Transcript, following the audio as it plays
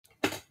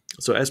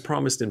So as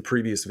promised in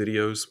previous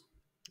videos,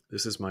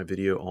 this is my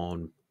video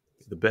on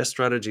the best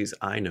strategies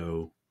I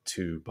know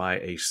to buy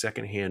a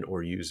secondhand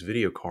or used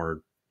video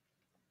card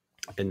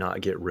and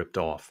not get ripped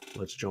off.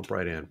 Let's jump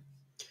right in.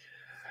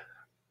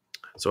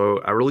 So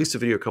I released a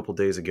video a couple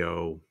days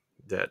ago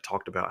that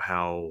talked about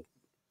how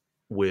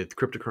with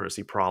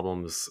cryptocurrency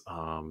problems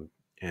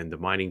and the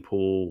mining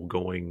pool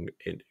going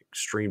in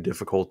extreme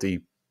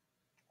difficulty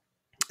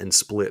and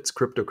splits,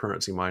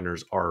 cryptocurrency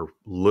miners are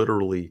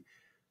literally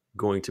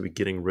going to be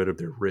getting rid of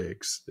their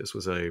rigs. This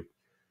was a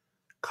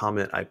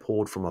comment I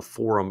pulled from a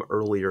forum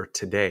earlier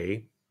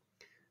today.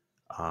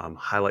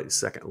 Highlight the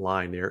second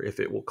line there.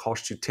 If it will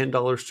cost you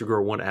 $10 to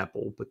grow one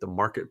apple, but the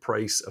market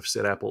price of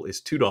said apple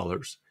is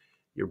 $2,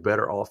 you're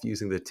better off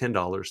using the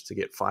 $10 to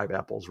get 5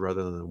 apples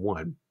rather than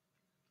 1.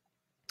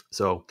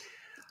 So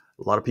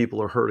a lot of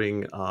people are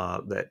hurting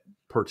that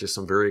purchased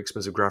some very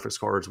expensive graphics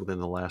cards within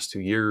the last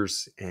 2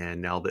 years.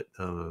 And now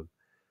that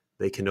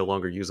they can no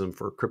longer use them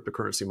for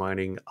cryptocurrency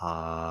mining,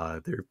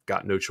 they've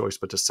got no choice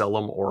but to sell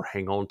them or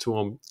hang on to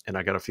them. And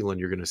I got a feeling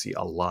you're going to see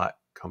a lot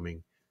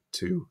coming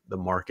to the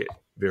market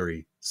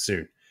very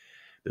soon.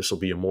 This will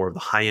be more of the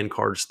high-end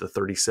cards, the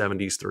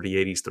 3070s,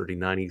 3080s,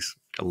 3090s.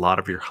 A lot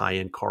of your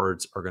high-end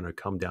cards are going to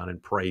come down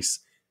in price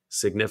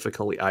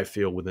significantly, I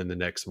feel, within the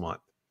next month.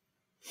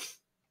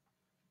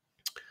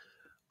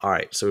 All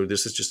right, so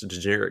this is just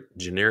a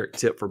generic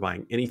tip for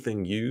buying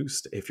anything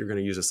used. If you're going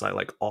to use a site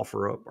like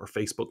OfferUp or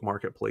Facebook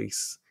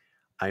Marketplace,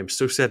 I am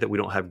so sad that we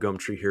don't have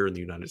Gumtree here in the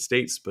United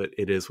States, but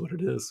it is what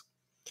it is.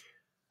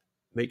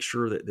 Make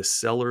sure that the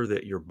seller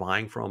that you're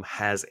buying from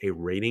has a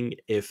rating.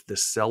 If the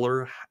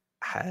seller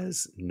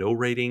has no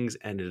ratings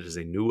and it is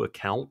a new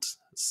account,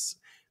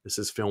 this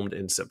is filmed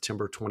in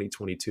September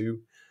 2022.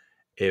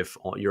 If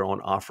you're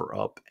on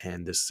OfferUp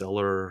and the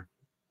seller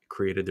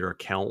created their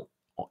account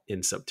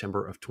in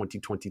September of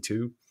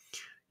 2022,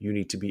 you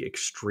need to be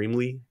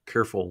extremely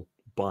careful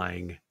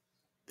buying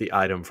the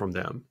item from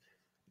them.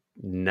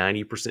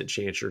 90%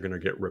 chance you're going to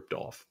get ripped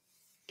off.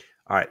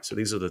 All right, so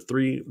these are the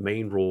 3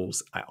 main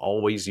rules I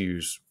always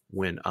use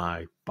when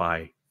I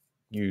buy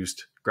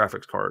used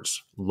graphics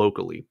cards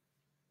locally.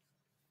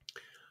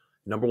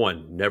 Number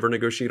 1, never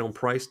negotiate on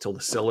price till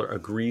the seller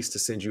agrees to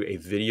send you a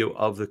video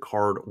of the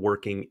card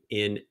working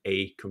in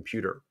a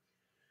computer.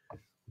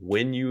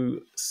 When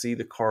you see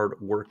the card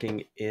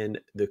working in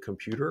the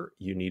computer,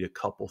 you need a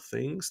couple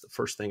things. The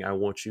first thing I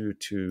want you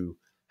to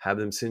have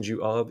them send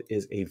you of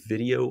is a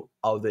video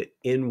of it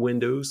in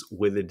Windows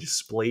with a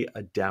display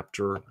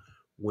adapter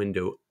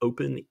window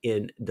open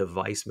in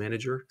Device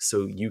Manager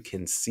so you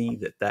can see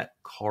that that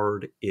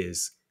card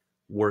is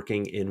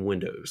working in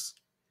Windows.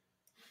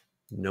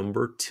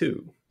 Number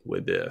 2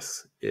 with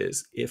this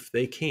is, if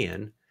they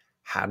can,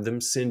 have them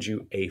send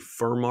you a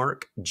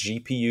Furmark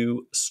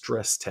GPU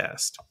stress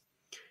test.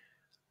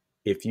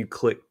 If you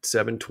click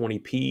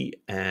 720p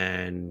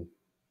and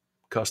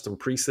custom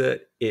preset,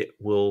 it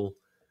will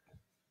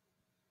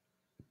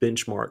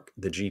benchmark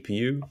the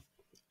GPU.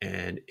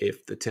 And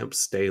if the temps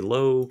stay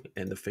low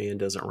and the fan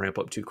doesn't ramp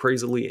up too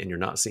crazily and you're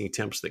not seeing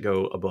temps that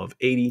go above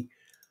 80,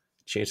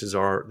 chances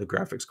are the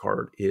graphics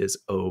card is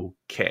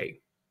okay.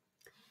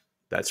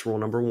 That's rule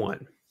number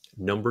 1.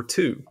 Number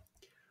 2,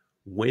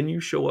 when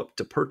you show up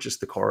to purchase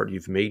the card,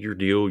 you've made your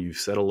deal, you've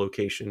set a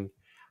location,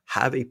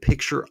 have a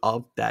picture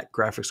of that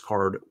graphics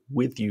card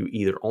with you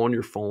either on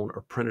your phone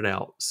or printed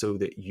out so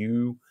that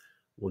you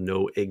will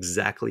know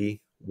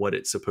exactly what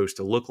it's supposed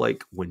to look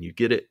like when you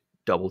get it.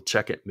 Double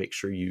check it. Make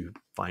sure you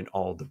find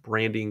all the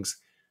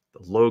brandings,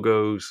 the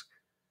logos,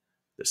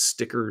 the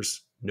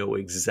stickers, know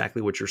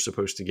exactly what you're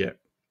supposed to get.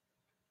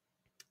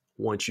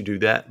 Once you do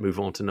that, move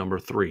on to number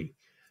 3.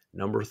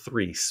 Number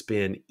 3,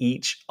 spin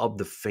each of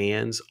the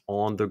fans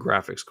on the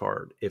graphics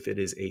card. If it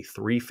is a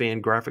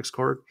 3-fan graphics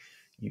card,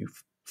 you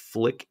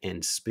flick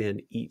and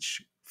spin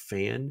each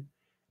fan,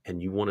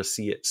 and you want to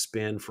see it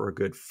spin for a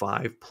good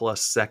 5+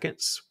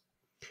 seconds.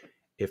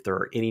 If there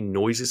are any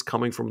noises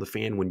coming from the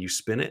fan when you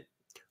spin it,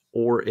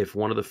 or if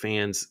one of the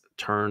fans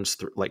turns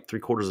like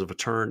 3/4 of a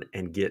turn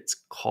and gets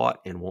caught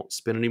and won't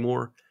spin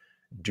anymore,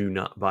 do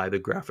not buy the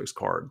graphics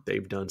card.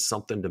 They've done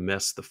something to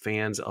mess the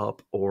fans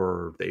up,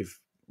 or they've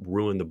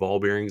ruined the ball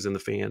bearings in the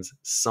fans,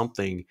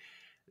 something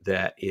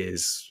that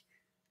is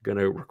going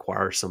to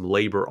require some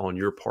labor on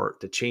your part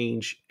to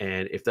change.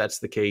 And if that's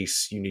the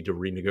case, you need to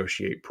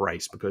renegotiate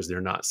price because they're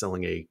not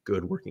selling a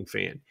good working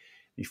fan.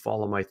 If you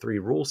follow my 3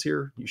 rules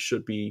here, you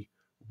should be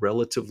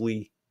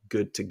relatively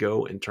good to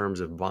go in terms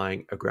of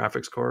buying a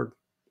graphics card.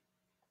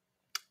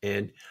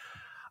 And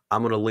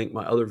I'm going to link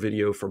my other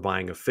video for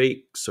buying a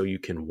fake so you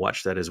can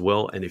watch that as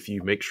well. And if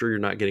you make sure you're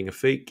not getting a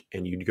fake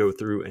and you go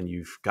through and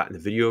you've gotten the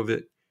video of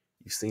it,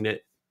 you've seen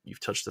it, you've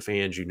touched the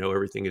fans, you know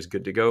everything is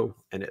good to go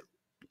and it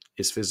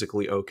is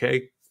physically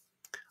okay,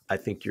 I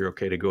think you're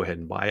okay to go ahead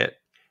and buy it.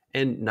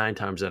 And 9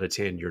 times out of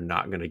 10, you're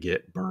not going to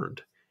get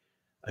burned.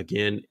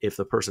 Again, if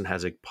the person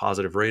has a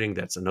positive rating,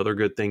 that's another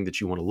good thing that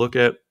you want to look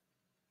at,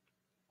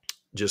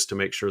 just to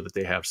make sure that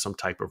they have some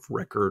type of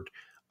record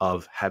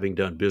of having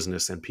done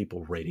business and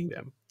people rating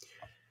them.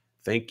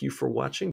 Thank you for watching.